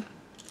job.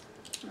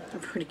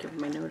 I've already given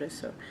my notice,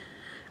 so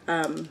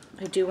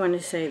I do want to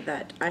say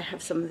that I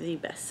have some of the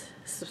best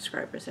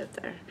subscribers out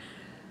there.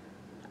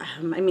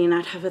 I may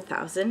not have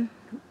 1,000,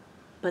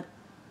 but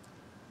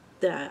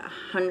the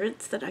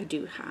hundreds that I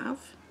do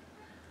have,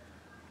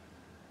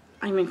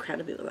 I'm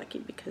incredibly lucky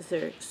because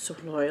they're so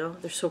loyal,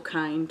 they're so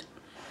kind.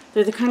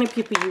 They're the kind of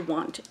people you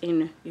want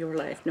in your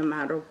life no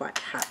matter what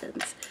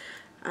happens.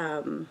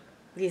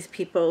 These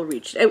people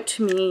reached out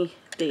to me.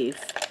 They've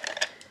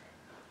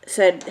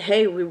said,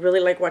 hey, we really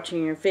like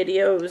watching your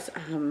videos.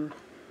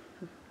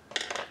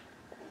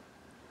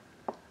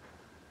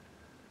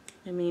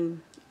 I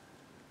mean,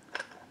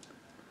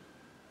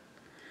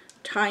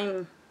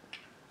 time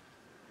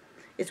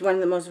is one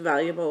of the most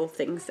valuable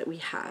things that we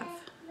have,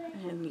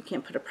 and you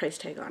can't put a price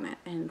tag on it.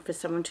 And for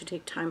someone to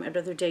take time out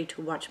of their day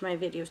to watch my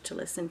videos, to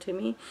listen to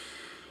me,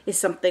 is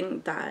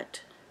something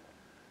that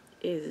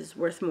is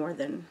worth more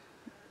than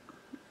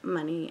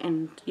money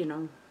and, you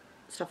know,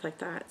 stuff like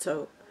that.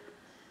 So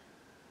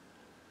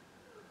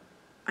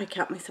I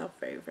count myself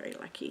very, very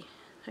lucky.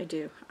 I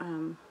do.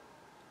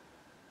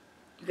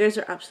 You guys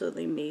are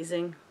absolutely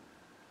amazing.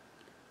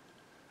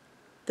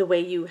 The way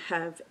you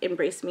have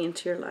embraced me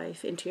into your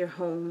life, into your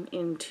home,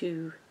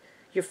 into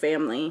your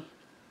family.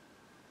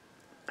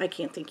 I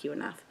can't thank you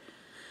enough.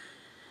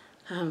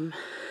 I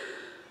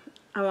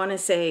want to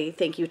say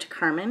thank you to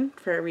Carmen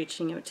for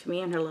reaching out to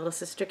me, and her little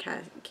sister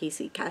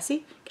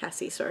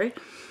Cassie, sorry,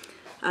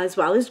 as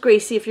well as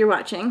Gracie if you're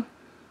watching.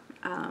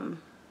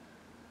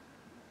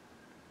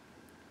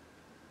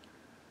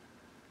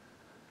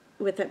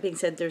 With that being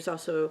said, there's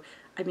also,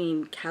 I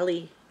mean,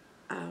 Kelly,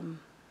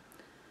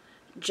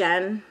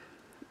 Jen,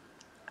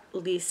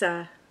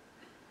 Lisa,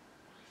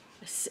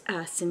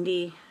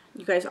 Cindy,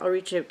 you guys all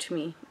reached out to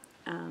me.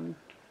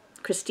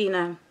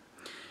 Christina,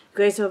 you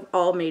guys have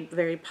all made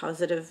very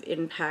positive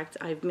impact.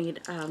 I've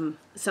made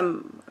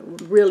some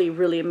really,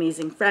 really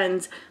amazing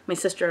friends. My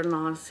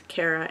sister-in-laws,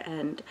 Kara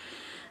and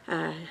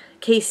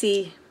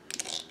Casey.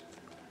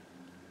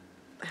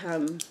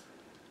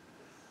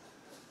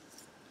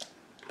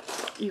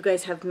 You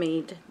guys have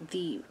made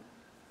the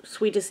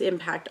sweetest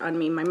impact on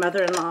me. My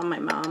mother-in-law, my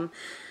mom,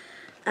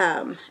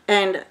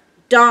 and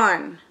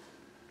Dawn.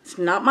 It's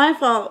not my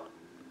fault.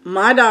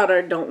 My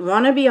daughter don't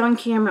want to be on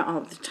camera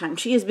all the time.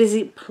 She is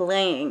busy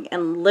playing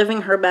and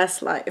living her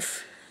best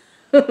life.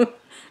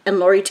 And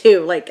Lori too,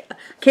 like,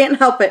 can't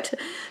help it.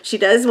 She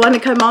does want to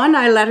come on.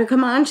 I let her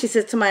come on. She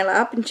sits in my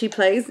lap and she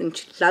plays and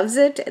she loves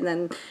it. And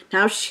then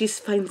now she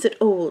finds it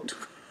old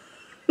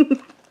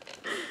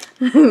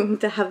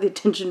to have the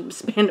attention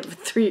span of a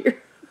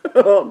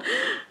 3-year-old.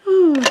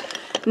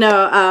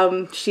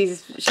 No,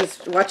 she's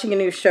watching a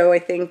new show, I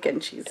think,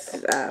 and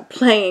she's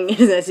playing,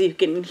 and as you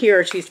can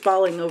hear, she's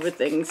falling over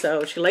things,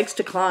 so she likes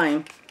to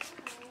climb.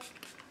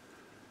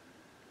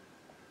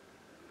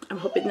 I'm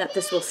hoping that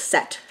this will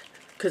set,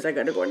 because I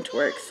gotta go into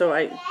work, so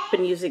I've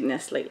been using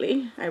this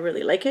lately. I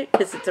really like it,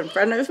 because it's in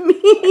front of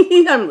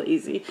me. I'm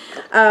lazy.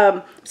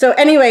 So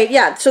anyway,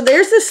 yeah, so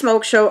there's the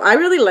smoke show. I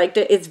really liked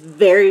it. It's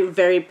very,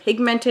 very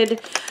pigmented.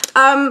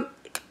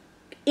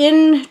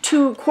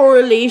 Into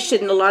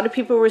correlation, a lot of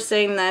people were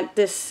saying that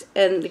this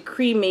and the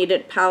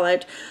cremated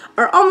palette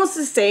are almost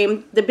the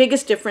same. The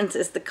biggest difference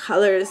is the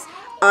colors.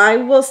 I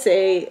will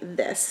say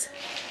this,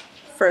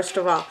 first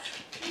of all,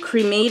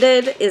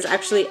 cremated is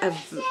actually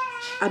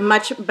a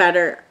much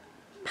better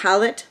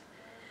palette,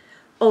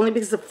 only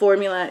because the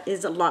formula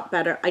is a lot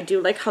better. I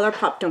do like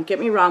ColourPop, don't get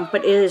me wrong,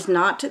 but it is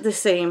not the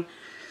same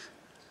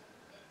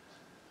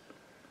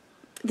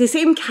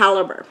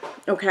caliber,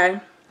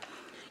 okay?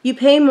 You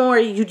pay more,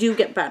 you do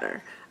get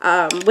better.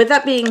 With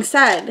that being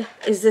said,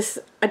 is this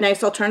a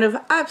nice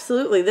alternative?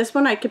 Absolutely. This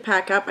one I could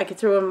pack up. I could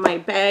throw in my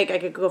bag. I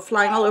could go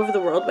flying all over the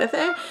world with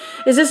it.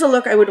 Is this a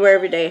look I would wear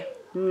every day?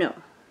 No.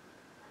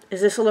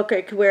 Is this a look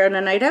I could wear on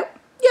a night out?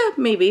 Yeah,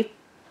 maybe.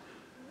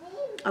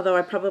 Although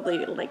I probably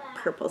like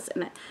purples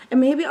in it.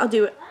 And maybe I'll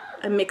do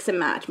a mix and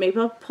match. Maybe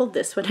I'll pull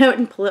this one out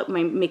and pull out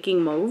my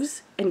Making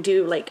Mauves and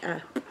do like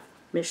a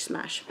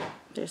mishmash.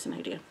 There's an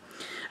idea.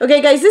 Okay,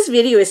 guys, this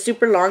video is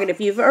super long, and if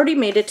you've already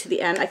made it to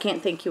the end, I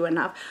can't thank you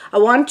enough. I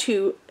want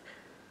you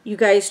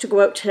guys to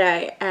go out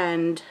today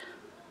and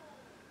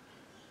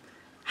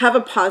have a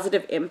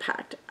positive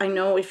impact. I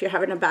know if you're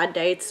having a bad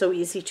day, it's so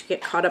easy to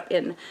get caught up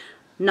in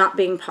not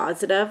being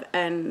positive.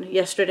 And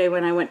yesterday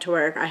when I went to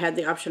work, I had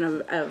the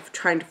option of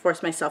trying to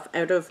force myself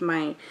out of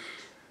my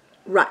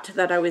rut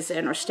that I was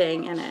in, or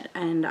staying in it.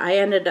 And I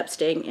ended up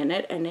staying in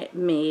it, and it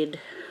made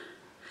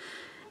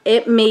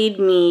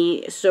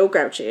me so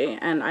grouchy,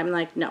 and I'm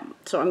like, no.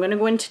 So I'm going to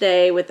go in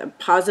today with a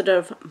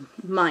positive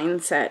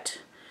mindset.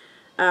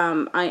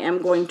 I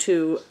am going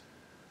to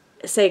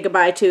say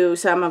goodbye to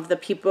some of the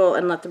people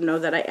and let them know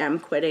that I am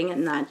quitting,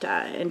 and that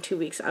in 2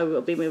 weeks I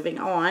will be moving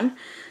on,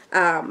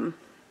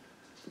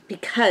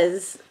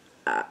 because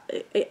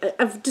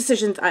of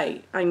decisions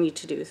I need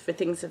to do, for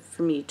things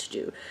for me to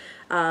do.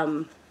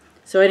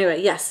 So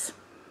anyway, yes.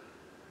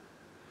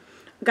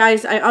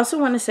 Guys, I also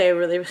want to say I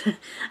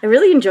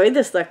really enjoyed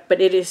this look, but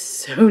it is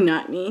so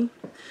not me.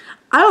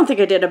 I don't think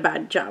I did a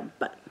bad job,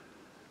 but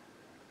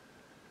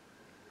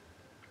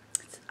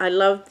I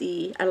love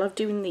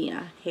doing the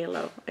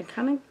halo. I'm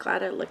kind of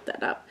glad I looked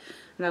that up,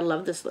 and I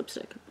love this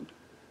lipstick.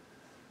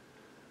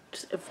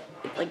 Just it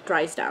like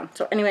dries down.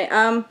 So anyway,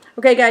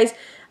 okay, guys,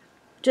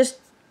 just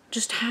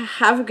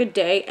have a good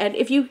day, and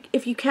if you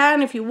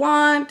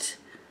want,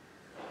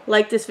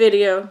 like this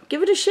video,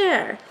 give it a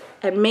share.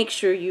 And make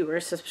sure you are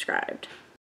subscribed.